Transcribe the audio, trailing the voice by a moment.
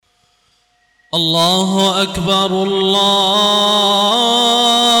الله أكبر الله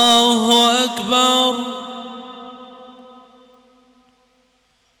أكبر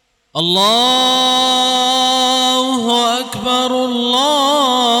الله أكبر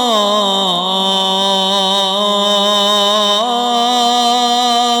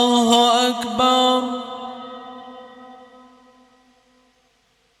الله أكبر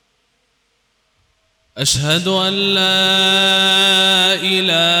أشهد أن لا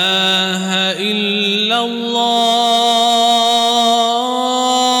إله إلا الله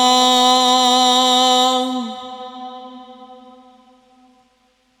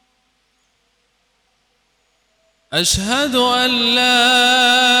أشهد أن لا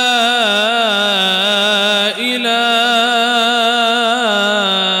إله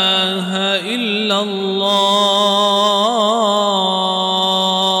إلا الله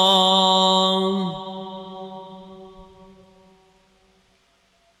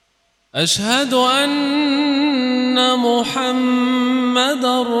أشهد أن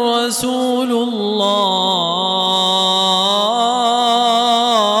محمدًا رسول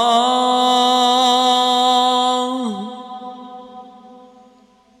الله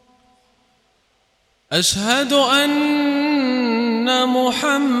أشهد أن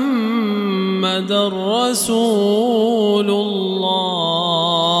محمدًا رسول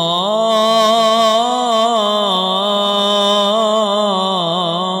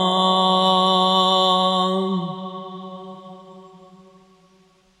الله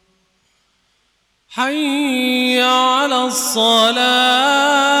حي على الصلاة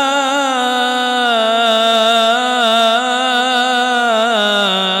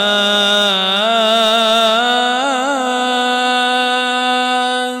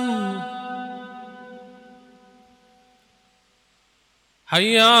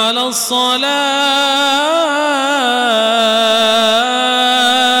حي على الصلاة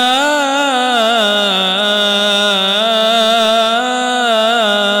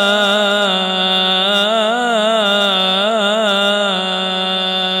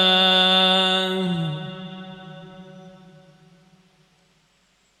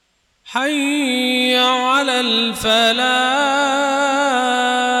حي على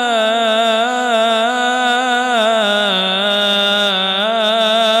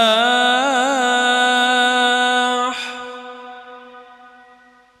الفلاح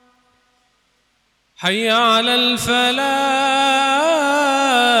حي على الفلاح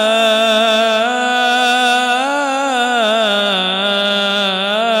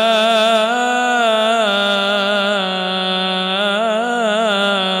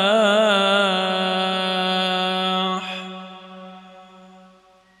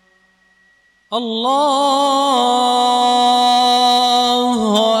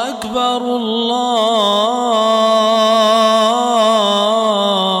الله أكبر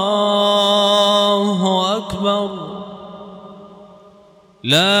الله أكبر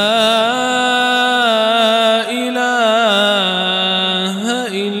لا